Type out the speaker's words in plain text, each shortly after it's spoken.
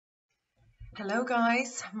Hello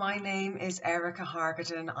guys, my name is Erica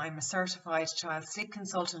Hargadon. I'm a certified child sleep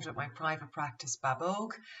consultant with my private practice Babog.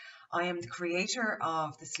 I am the creator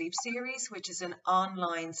of the Sleep Series, which is an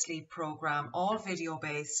online sleep program, all video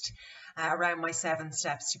based, around my 7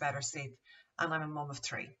 steps to better sleep. And I'm a mum of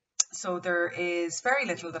 3. So there is very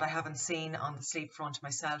little that I haven't seen on the sleep front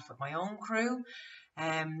myself with my own crew.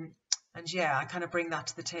 And yeah, I kind of bring that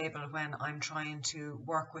to the table when I'm trying to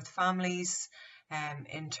work with families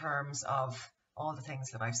in terms of all the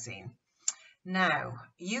things that I've seen. Now,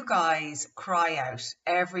 you guys cry out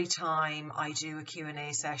every time I do a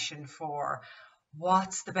Q&A session for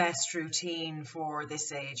what's the best routine for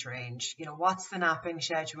this age range? You know, what's the napping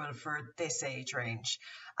schedule for this age range?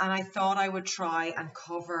 And I thought I would try and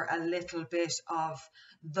cover a little bit of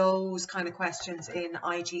those kind of questions in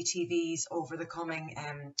IGTVs over the coming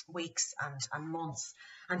weeks and months.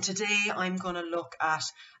 And today I'm going to look at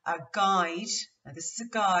a guide. Now, this is a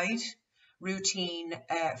guide routine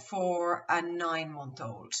for a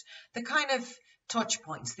 9-month-old. The kind of touch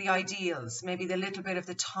points, the ideals, maybe the little bit of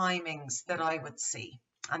the timings that I would see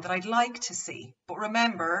and that I'd like to see. But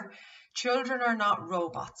remember, children are not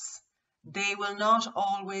robots. They will not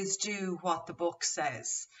always do what the book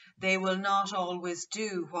says. They will not always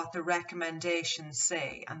do what the recommendations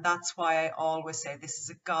say. And that's why I always say this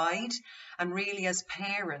is a guide. And really, as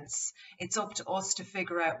parents, it's up to us to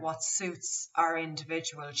figure out what suits our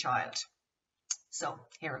individual child. So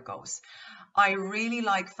here it goes. I really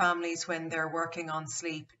like families when they're working on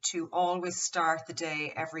sleep to always start the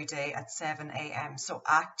day every day at 7 a.m. So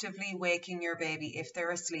actively waking your baby if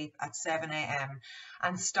they're asleep at 7 a.m.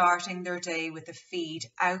 and starting their day with a feed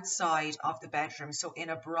outside of the bedroom. So in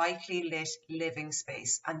a brightly lit living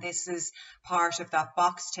space. And this is part of that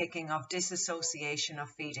box ticking of disassociation of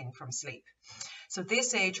feeding from sleep. So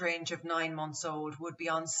this age range of 9 months old would be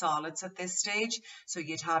on solids at this stage. So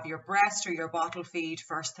you'd have your breast or your bottle feed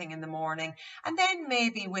first thing in the morning, and then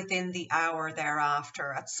maybe within the hour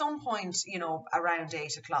thereafter, at some point, you know, around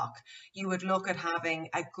 8 o'clock, you would look at having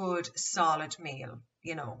a good solid meal.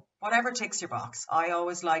 You know, whatever ticks your box. I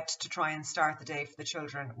always liked to try and start the day for the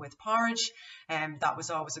children with porridge, and that was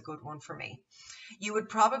always a good one for me. You would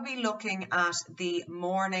probably be looking at the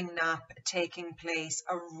morning nap taking place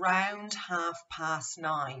around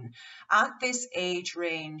 9:30. At this age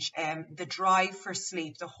range, the drive for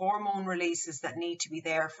sleep, the hormone releases that need to be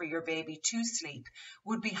there for your baby to sleep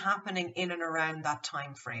would be happening in and around that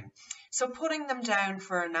time frame. So putting them down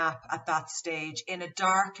for a nap at that stage in a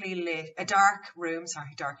dark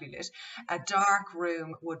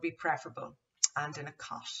room would be preferable, and in a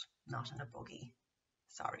cot, not in a buggy.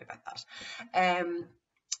 Sorry about that.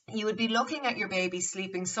 You would be looking at your baby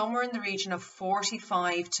sleeping somewhere in the region of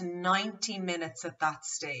 45 to 90 minutes at that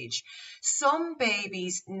stage. Some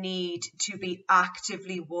babies need to be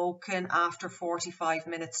actively woken after 45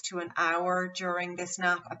 minutes to an hour during this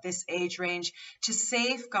nap at this age range to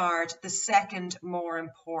safeguard the second more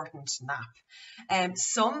important nap.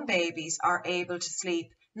 Some babies are able to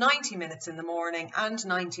sleep 90 minutes in the morning and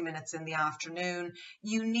 90 minutes in the afternoon.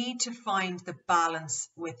 You need to find the balance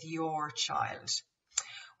with your child.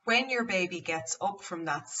 When your baby gets up from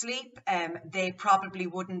that sleep, they probably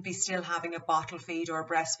wouldn't be still having a bottle feed or a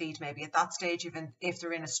breastfeed maybe at that stage, even if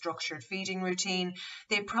they're in a structured feeding routine.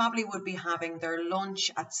 They probably would be having their lunch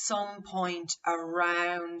at some point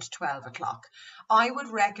around 12 o'clock. I would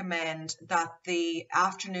recommend that the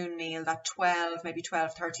afternoon meal, that 12, maybe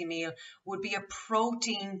 12:30 meal, would be a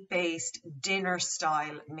protein-based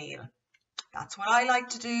dinner-style meal. That's what I like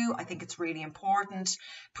to do. I think it's really important.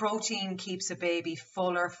 Protein keeps a baby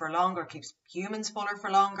fuller for longer, keeps humans fuller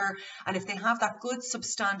for longer. And if they have that good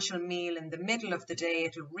substantial meal in the middle of the day,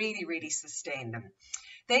 it'll really, really sustain them.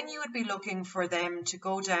 Then you would be looking for them to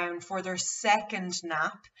go down for their second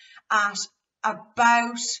nap at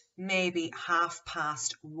about maybe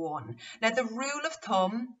 1:30. Now, the rule of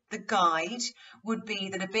thumb, the guide, would be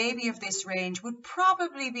that a baby of this range would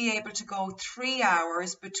probably be able to go 3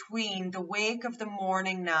 hours between the wake of the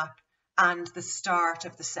morning nap and the start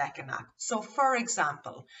of the second nap. So, for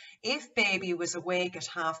example, if baby was awake at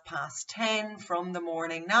 10:30 from the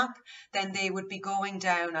morning nap, then they would be going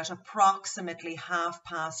down at approximately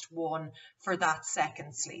 1:30 for that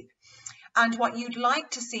second sleep. And what you'd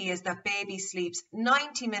like to see is that baby sleeps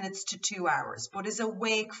 90 minutes to 2 hours, but is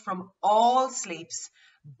awake from all sleeps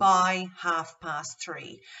by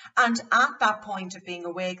 3:30. And at that point of being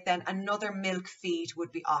awake, then another milk feed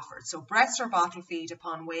would be offered. So breast or bottle feed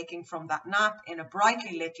upon waking from that nap in a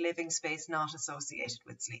brightly lit living space not associated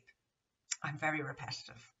with sleep. I'm very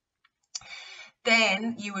repetitive.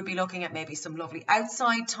 Then you would be looking at maybe some lovely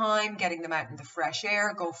outside time, getting them out in the fresh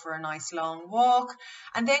air, go for a nice long walk.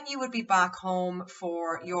 And then you would be back home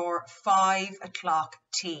for your 5 o'clock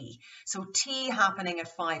tea. So tea happening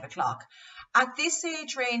at 5 o'clock. At this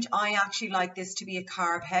age range, I actually like this to be a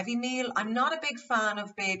carb heavy meal. I'm not a big fan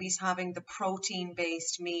of babies having the protein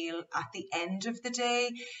based meal at the end of the day.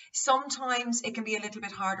 Sometimes it can be a little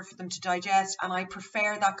bit harder for them to digest, and I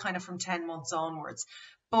prefer that kind of from 10 months onwards.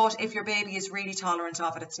 But if your baby is really tolerant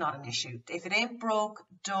of it, it's not an issue. If it ain't broke,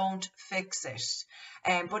 don't fix it.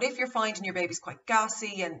 But if you're finding your baby's quite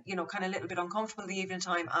gassy and, kind of a little bit uncomfortable the evening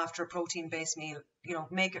time after a protein-based meal,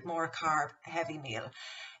 make it more a carb-heavy meal.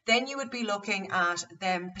 Then you would be looking at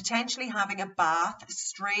them potentially having a bath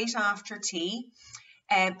straight after tea.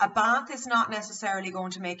 A bath is not necessarily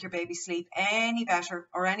going to make your baby sleep any better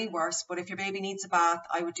or any worse, but if your baby needs a bath,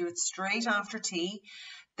 I would do it straight after tea.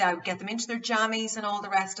 I would get them into their jammies and all the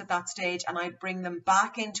rest at that stage, and I'd bring them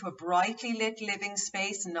back into a brightly lit living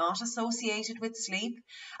space not associated with sleep,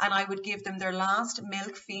 and I would give them their last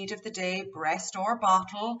milk feed of the day, breast or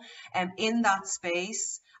bottle, in that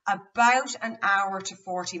space about an hour to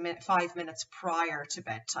 45 minutes prior to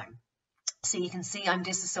bedtime. So you can see I'm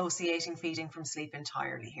disassociating feeding from sleep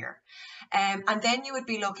entirely here. And then you would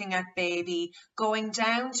be looking at baby going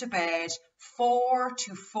down to bed 4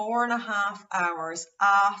 to 4.5 hours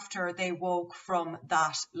after they woke from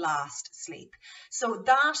that last sleep. So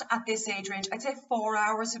that at this age range, I'd say 4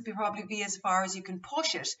 hours would probably be as far as you can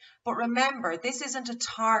push it. But remember, this isn't a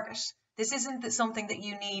target. This isn't something that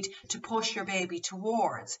you need to push your baby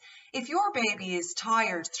towards. If your baby is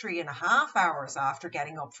tired 3.5 hours after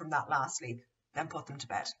getting up from that last sleep, then put them to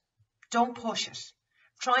bed. Don't push it.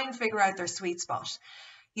 Try and figure out their sweet spot.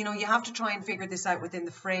 You have to try and figure this out within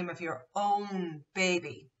the frame of your own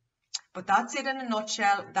baby. But that's it in a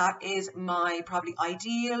nutshell. That is my probably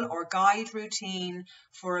ideal or guide routine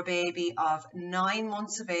for a baby of 9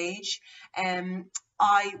 months of age.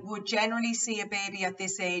 I would generally see a baby at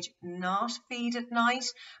this age not feed at night,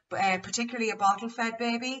 particularly a bottle-fed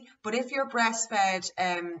baby. But if you're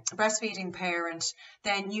breastfeeding parent,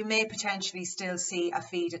 then you may potentially still see a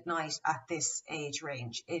feed at night at this age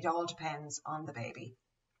range. It all depends on the baby.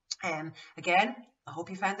 Again, I hope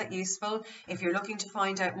you found that useful. If you're looking to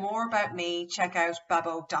find out more about me, check out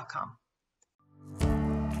babbo.com.